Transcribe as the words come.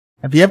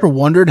Have you ever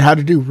wondered how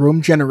to do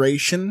room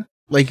generation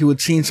like you would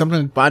see in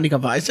something like Binding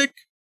of Isaac?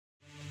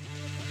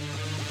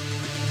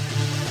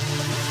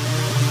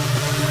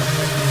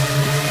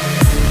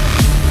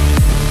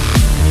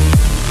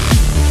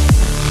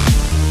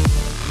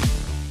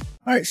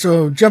 Alright,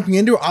 so jumping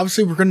into it,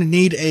 obviously we're going to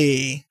need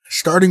a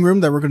starting room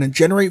that we're going to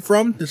generate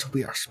from. This will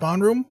be our spawn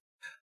room.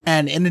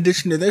 And in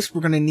addition to this, we're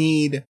going to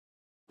need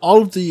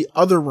all of the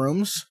other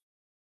rooms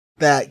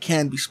that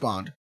can be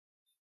spawned.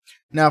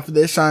 Now for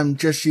this, I'm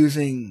just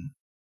using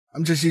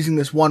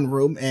this one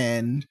room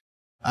and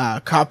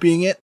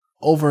copying it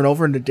over and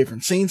over into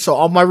different scenes. So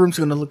all my rooms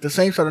are going to look the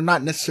same, so they're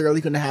not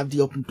necessarily going to have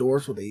the open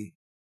doors where they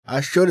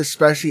should,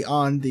 especially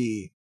on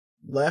the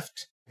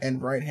left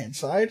and right hand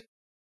side.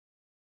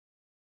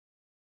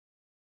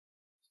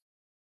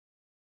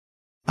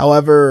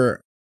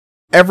 However,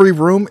 every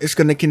room is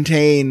going to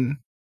contain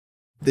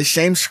the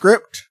same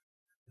script,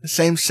 the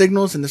same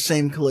signals, and the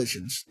same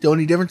collisions. The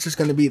only difference is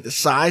going to be the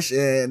size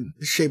and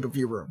the shape of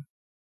your room.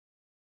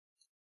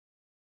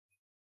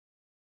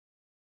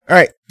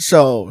 Alright,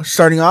 so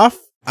starting off,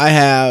 I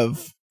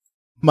have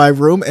my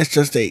room as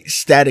just a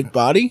static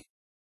body.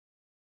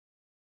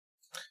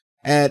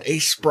 And a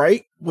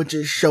sprite, which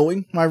is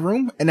showing my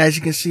room. And as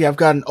you can see, I've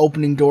got an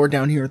opening door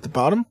down here at the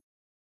bottom.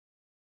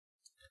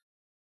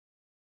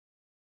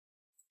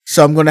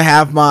 So I'm going to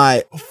have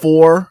my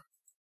 4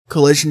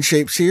 collision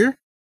shapes here.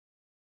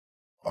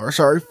 Or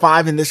sorry,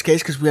 5 in this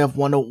case, because we have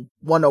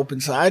one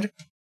open side.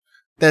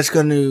 That's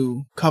going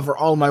to cover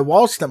all my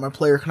walls so that my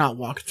player cannot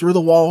walk through the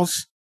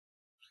walls.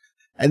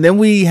 And then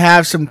we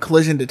have some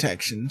collision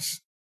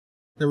detections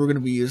that we're going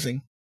to be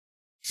using.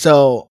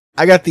 So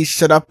I got these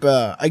set up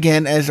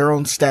again as their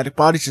own static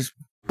bodies. Just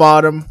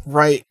bottom,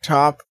 right,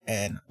 top,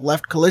 and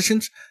left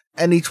collisions.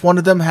 And each one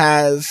of them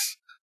has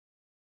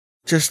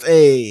just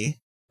a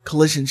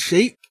collision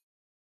shape.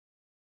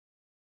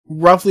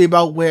 Roughly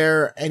about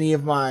where any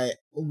of my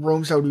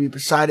rooms that would be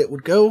beside it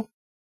would go.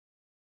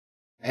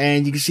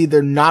 And you can see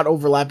they're not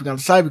overlapping on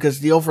the side because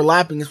the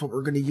overlapping is what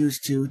we're going to use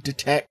to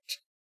detect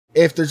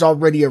if there's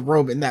already a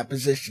room in that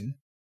position.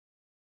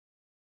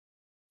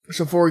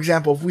 So for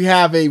example, if we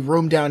have a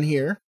room down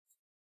here,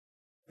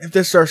 if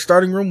this is our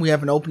starting room, we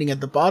have an opening at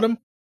the bottom.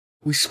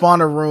 We spawn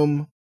a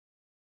room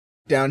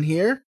down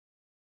here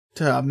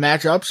to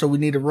match up. So we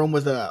need a room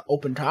with an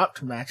open top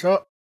to match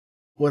up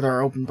with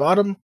our open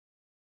bottom.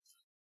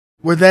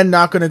 We're then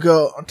not going to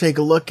go take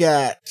a look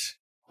at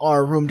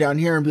our room down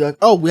here and be like,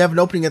 oh, we have an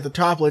opening at the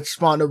top, let's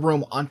spawn a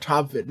room on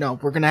top of it. No,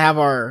 we're going to have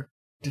our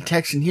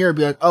detection here and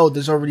be like, oh,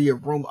 there's already a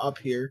room up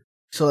here,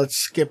 so let's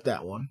skip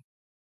that one.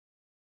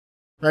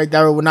 Right,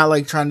 that way we're not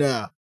like trying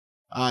to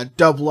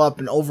double up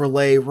and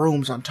overlay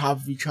rooms on top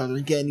of each other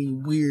and get any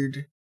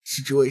weird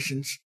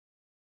situations.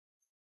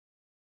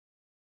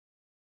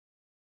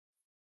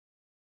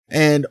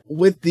 And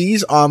with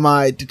these on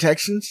my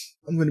detections,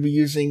 I'm going to be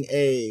using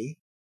a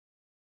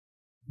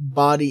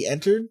body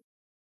entered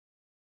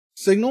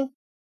signal.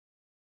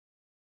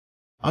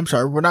 I'm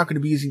sorry, we're not going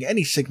to be using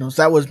any signals.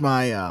 That was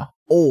my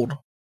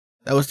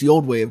that was the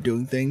old way of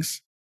doing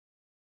things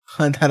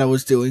that I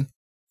was doing.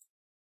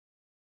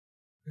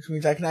 Which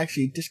means I can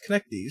actually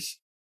disconnect these.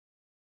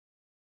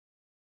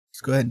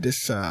 Let's go ahead and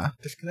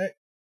disconnect.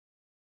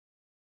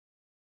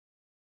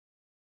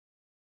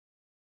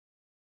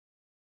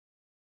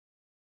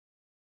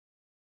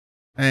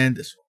 And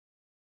this one.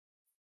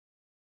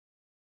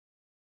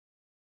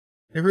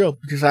 There we go,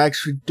 because I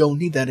actually don't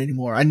need that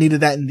anymore. I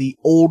needed that in the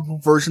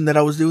old version that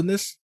I was doing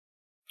this.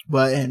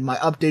 But in my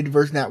updated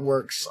version, that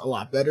works a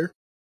lot better.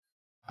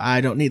 I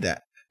don't need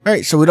that.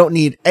 Alright, so we don't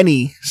need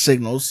any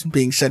signals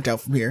being sent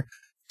out from here.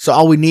 So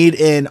all we need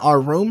in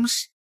our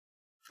rooms,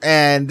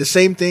 and the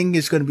same thing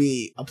is going to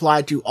be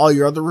applied to all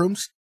your other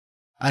rooms.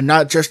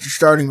 Not just your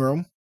starting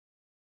room,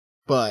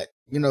 but,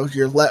 you know,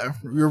 your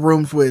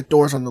rooms with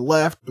doors on the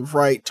left, the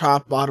right,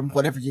 top, bottom,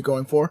 whatever you're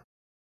going for.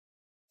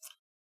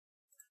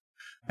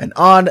 And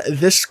on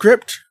this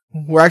script,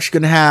 we're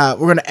going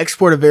to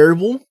export a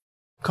variable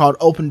called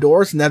open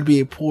doors, and that'll be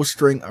a pool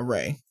string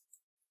array.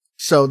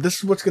 So this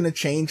is what's going to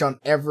change on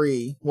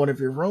every one of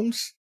your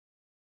rooms.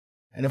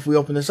 And if we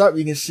open this up,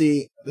 you can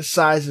see the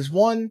size is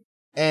 1,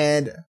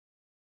 and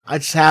I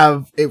just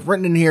have it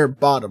written in here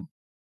bottom.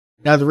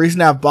 Now the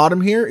reason I have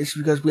bottom here is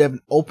because we have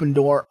an open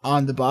door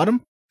on the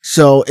bottom.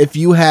 So if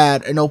you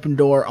had an open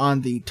door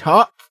on the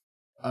top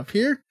up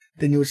here,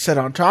 then you would set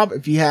on top.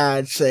 If you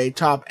had, say,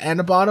 top and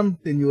a bottom,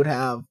 then you would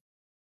have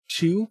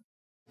 2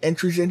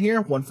 entries in here,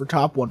 one for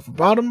top, one for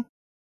bottom.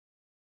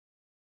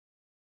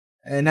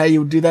 And how you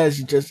would do that is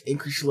you just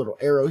increase your little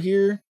arrow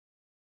here,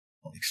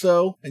 like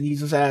so, and you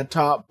just add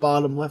top,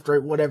 bottom, left,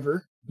 right,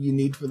 whatever you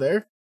need for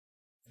there.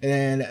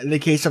 And in the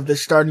case of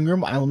this starting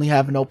room, I only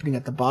have an opening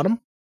at the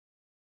bottom.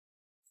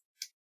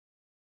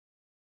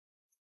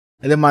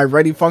 And then my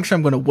ready function,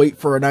 I'm going to wait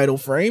for an idle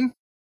frame.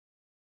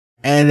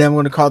 And then I'm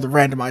going to call the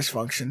randomize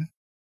function.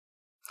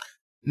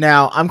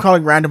 Now, I'm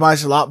calling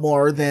randomize a lot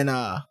more than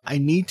I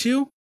need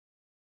to.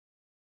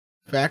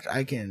 In fact,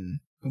 I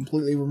can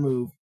completely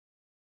remove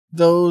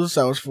those.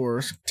 That was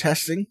for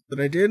testing that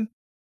I did.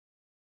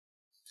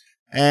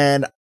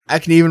 And I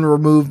can even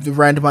remove the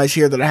randomize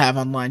here that I have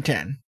on line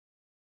 10.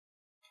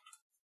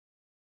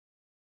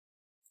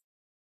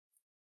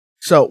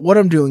 So what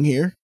I'm doing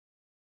here,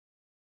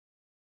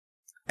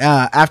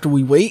 after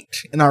we wait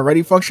in our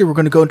ready function, we're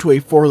going to go into a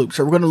for loop.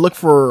 So we're going to look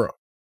for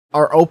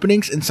our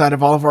openings inside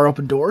of all of our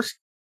open doors.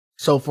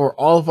 So for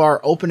all of our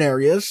open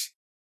areas,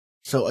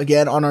 so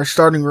again, on our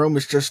starting room,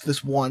 it's just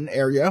this one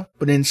area,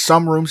 but in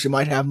some rooms, you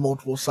might have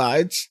multiple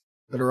sides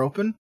that are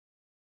open.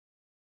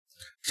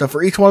 So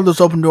for each one of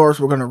those open doors,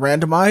 we're going to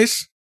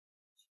randomize.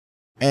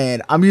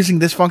 And I'm using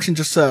this function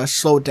just to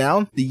slow it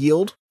down, the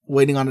yield,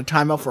 waiting on a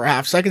timeout for a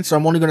half second. So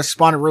I'm only going to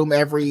spawn a room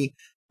every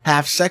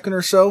half second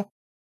or so.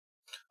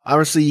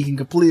 Obviously, you can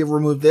completely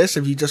remove this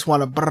if you just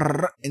want to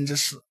brrr and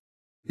just,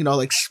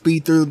 like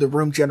speed through the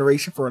room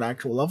generation for an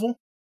actual level.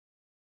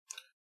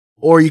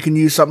 Or you can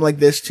use something like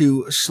this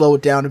to slow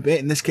it down a bit.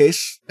 In this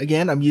case,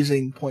 again, I'm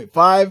using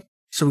 0.5,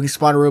 so we can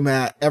spawn a room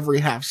at every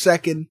half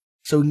second,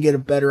 so we can get a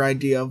better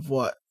idea of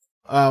what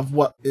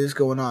is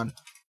going on.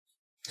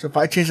 So if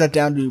I change that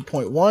down to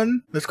 0.1,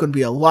 that's going to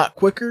be a lot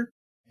quicker,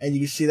 and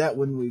you can see that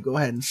when we go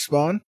ahead and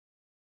spawn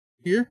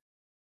here.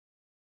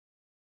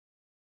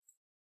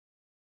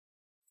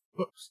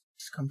 Whoops,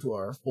 let's come to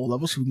our full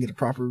level so we can get a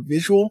proper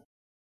visual.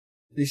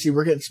 You see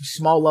we're getting some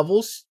small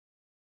levels,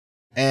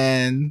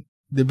 and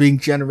they're being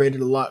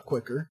generated a lot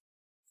quicker.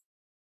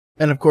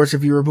 And of course,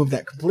 if you remove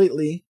that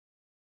completely,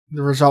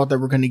 the result that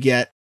we're going to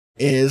get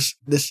is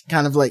this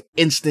kind of like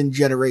instant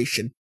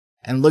generation.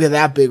 And look at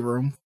that big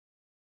room.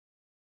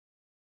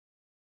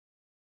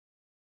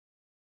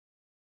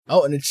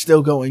 Oh, and it's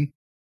still going.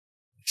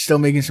 It's still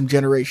making some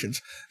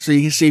generations. So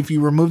you can see if you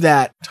remove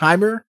that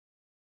timer,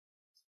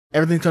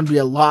 everything's going to be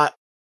a lot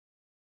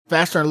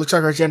faster. And it looks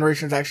like our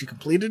generation is actually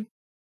completed.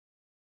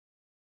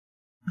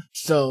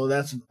 So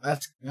that's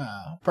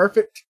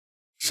perfect.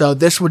 So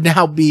this would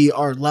now be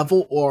our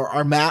level or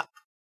our map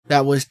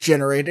that was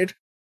generated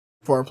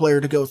for our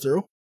player to go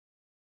through.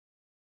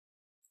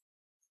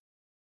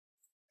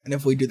 And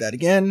if we do that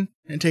again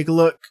and take a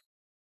look,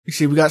 you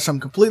see we got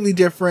something completely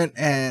different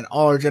and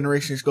all our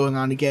generation is going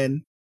on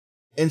again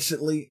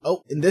instantly.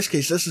 Oh, in this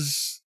case,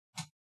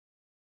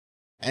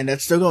 and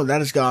that's still going. That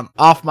has gone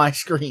off my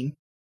screen.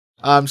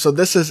 So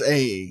this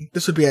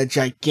would be a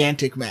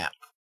gigantic map.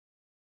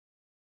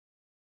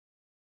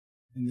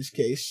 In this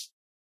case.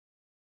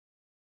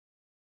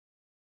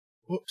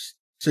 Whoops.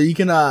 So you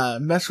can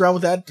mess around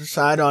with that,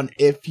 decide on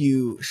if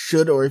you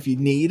should or if you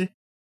need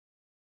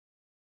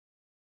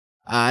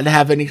to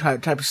have any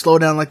type of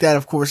slowdown like that.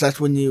 Of course, that's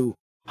when you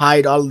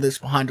hide all of this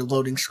behind a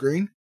loading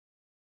screen.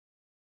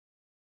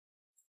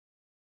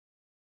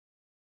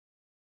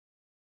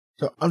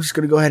 So I'm just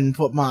going to go ahead and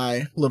put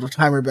my little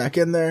timer back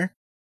in there.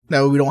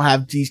 That way we don't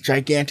have these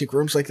gigantic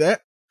rooms like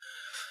that.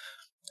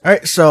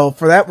 Alright, so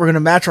for that, we're going to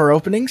match our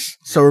openings.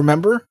 So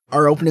remember,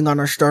 our opening on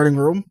our starting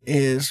room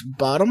is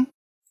bottom.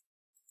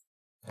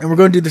 And we're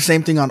going to do the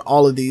same thing on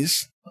all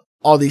these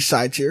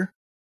sides here.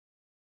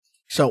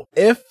 So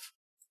if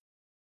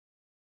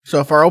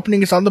our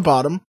opening is on the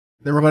bottom,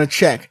 then we're going to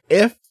check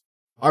if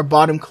our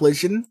bottom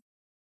collision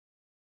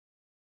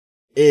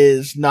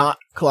is not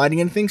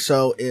colliding anything.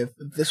 So if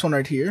this one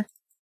right here,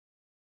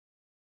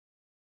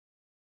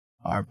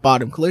 our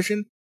bottom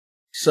collision.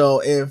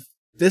 So if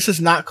this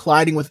is not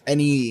colliding with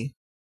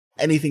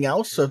anything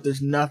else, so if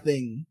there's no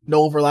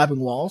overlapping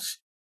walls,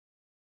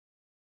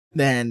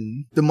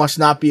 then there must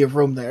not be a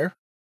room there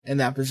in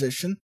that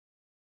position,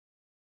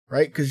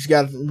 right? Because you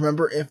got to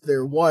remember, if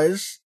there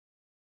was,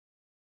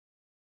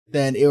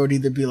 then it would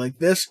either be like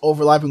this,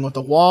 overlapping with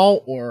the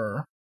wall,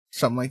 or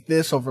something like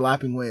this,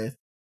 overlapping with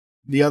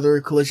the other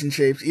collision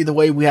shapes. Either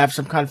way, we have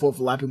some kind of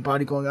overlapping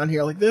body going on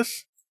here like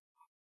this.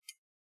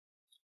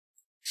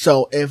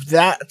 So if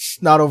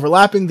that's not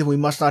overlapping, then we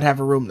must not have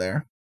a room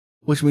there,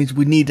 which means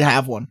we need to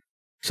have one.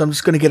 So I'm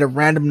just going to get a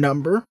random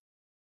number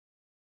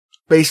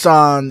based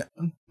on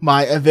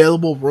my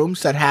available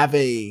rooms that have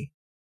a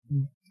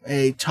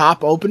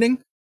top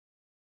opening.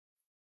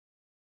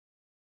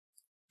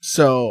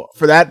 So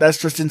for that's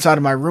just inside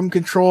of my room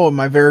control and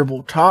my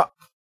variable top.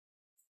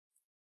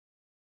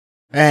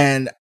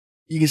 And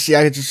you can see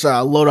I can just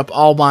load up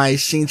all my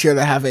scenes here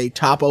that have a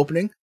top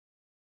opening.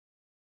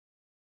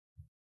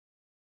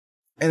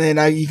 And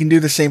then you can do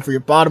the same for your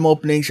bottom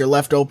openings, your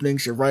left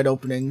openings, your right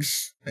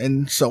openings,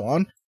 and so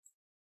on.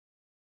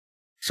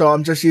 So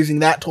I'm just using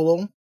that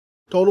total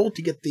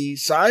to get the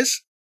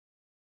size.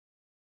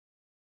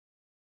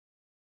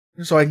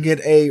 So I can get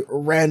a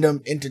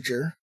random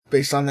integer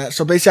based on that.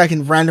 So basically I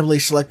can randomly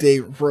select a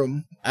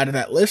room out of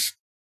that list.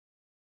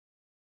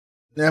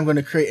 Then I'm going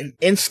to create an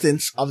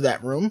instance of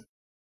that room.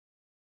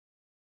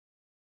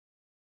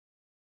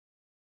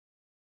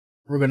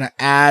 We're going to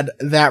add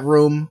that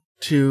room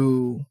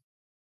to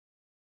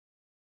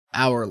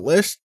our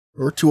list,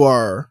 or to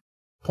our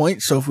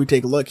point. So if we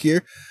take a look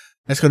here,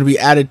 that's going to be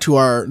added to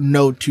our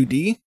node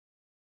 2D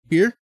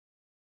here.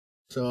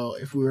 So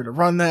if we were to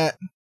run that,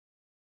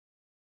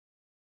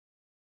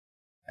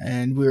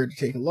 and we were to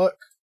take a look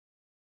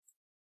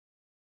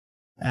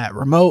at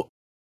remote,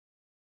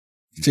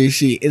 So you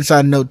see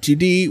inside Node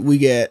 2D, we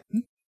get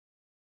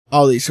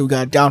all these. So we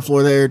got down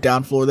floor there,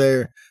 down floor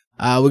there.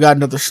 We got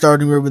another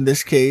starting room in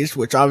this case,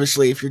 which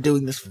obviously if you're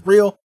doing this for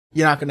real,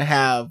 you're not going to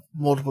have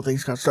multiple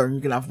things called starting.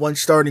 You're going to have one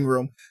starting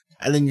room,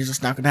 and then you're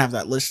just not going to have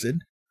that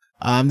listed.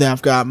 Then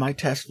I've got my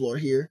test floor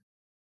here.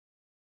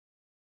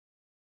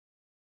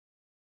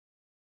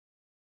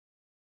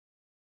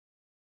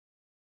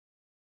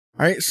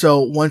 Alright, so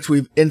once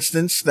we've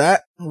instanced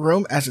that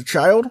room as a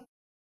child,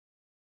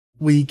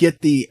 we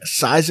get the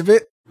size of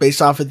it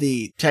based off of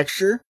the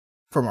texture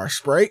from our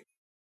sprite.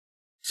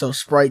 So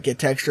sprite, get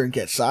texture, and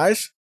get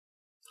size.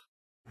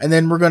 And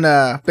then we're going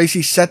to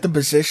basically set the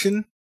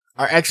position,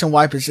 our X and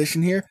Y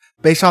position here,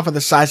 based off of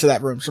the size of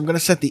that room. So I'm going to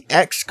set the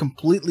X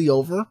completely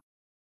over.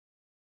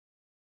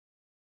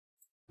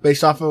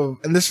 Based off of,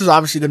 and this is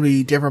obviously going to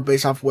be different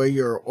based off where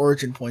your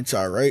origin points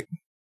are, right?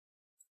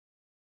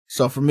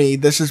 So for me,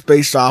 this is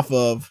based off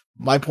of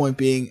my point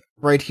being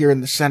right here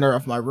in the center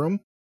of my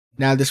room.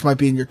 Now this might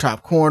be in your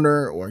top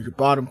corner or your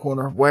bottom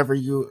corner, wherever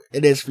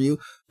it is for you.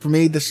 For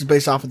me, this is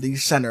based off of the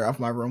center of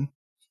my room.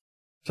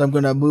 So I'm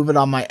going to move it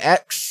on my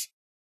X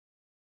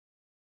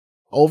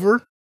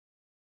over.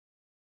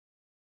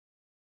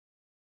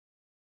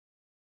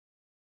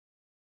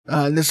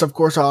 And this, of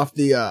course, off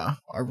the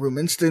our room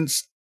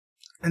instance.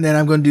 And then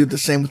I'm going to do the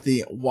same with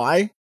the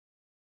Y.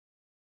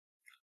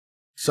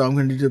 So I'm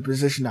going to do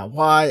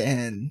position.y,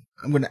 and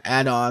I'm going to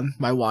add on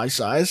my Y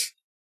size.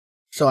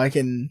 So I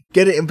can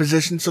get it in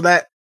position. So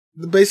that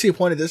the basic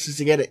point of this is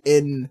to get it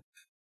in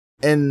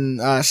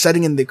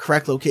setting in the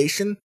correct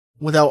location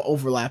without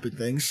overlapping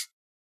things.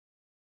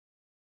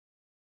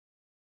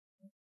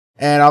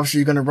 And obviously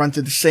you're going to run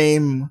through the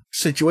same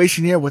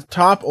situation here with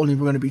top, only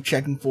we're going to be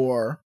checking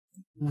for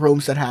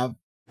rooms that have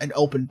an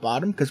open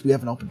bottom because we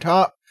have an open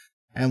top.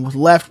 And with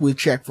left, we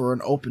check for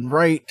an open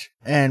right.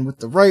 And with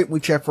the right, we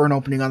check for an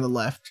opening on the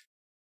left.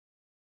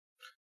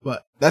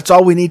 But that's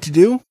all we need to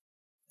do.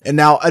 And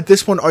now, at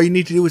this point, all you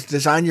need to do is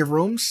design your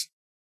rooms.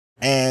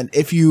 And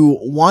if you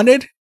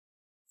wanted,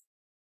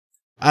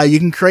 you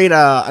can create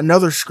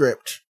another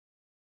script.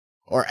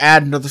 Or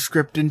add another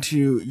script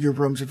into your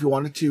rooms if you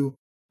wanted to.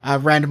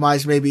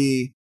 Randomize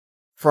maybe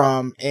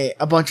from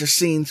a bunch of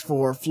scenes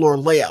for floor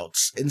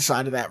layouts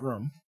inside of that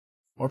room.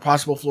 Or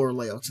possible floor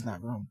layouts in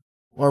that room.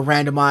 Or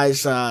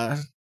randomize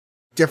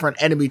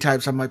different enemy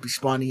types that might be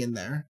spawning in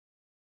there.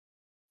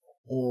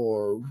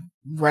 Or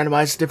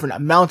randomize different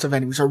amounts of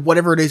enemies. Or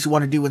whatever it is you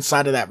want to do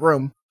inside of that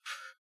room.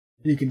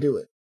 You can do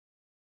it.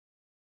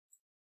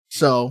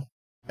 So,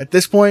 at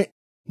this point,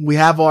 we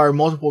have our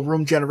multiple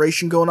room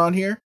generation going on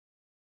here.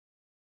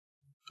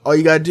 All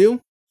you gotta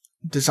do,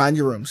 design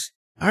your rooms.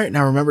 Alright,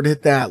 now remember to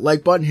hit that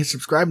like button, hit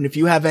subscribe, and if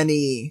you have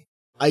any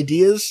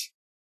ideas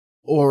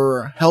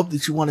or help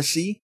that you want to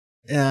see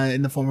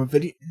in the form of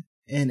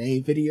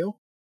a video,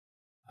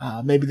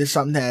 maybe there's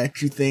something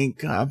that you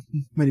think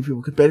many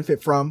people could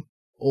benefit from,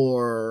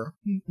 or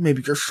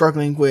maybe you're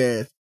struggling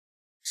with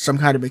some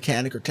kind of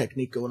mechanic or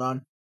technique going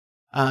on,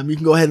 you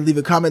can go ahead and leave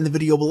a comment in the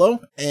video below,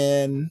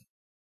 and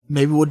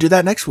maybe we'll do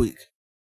that next week.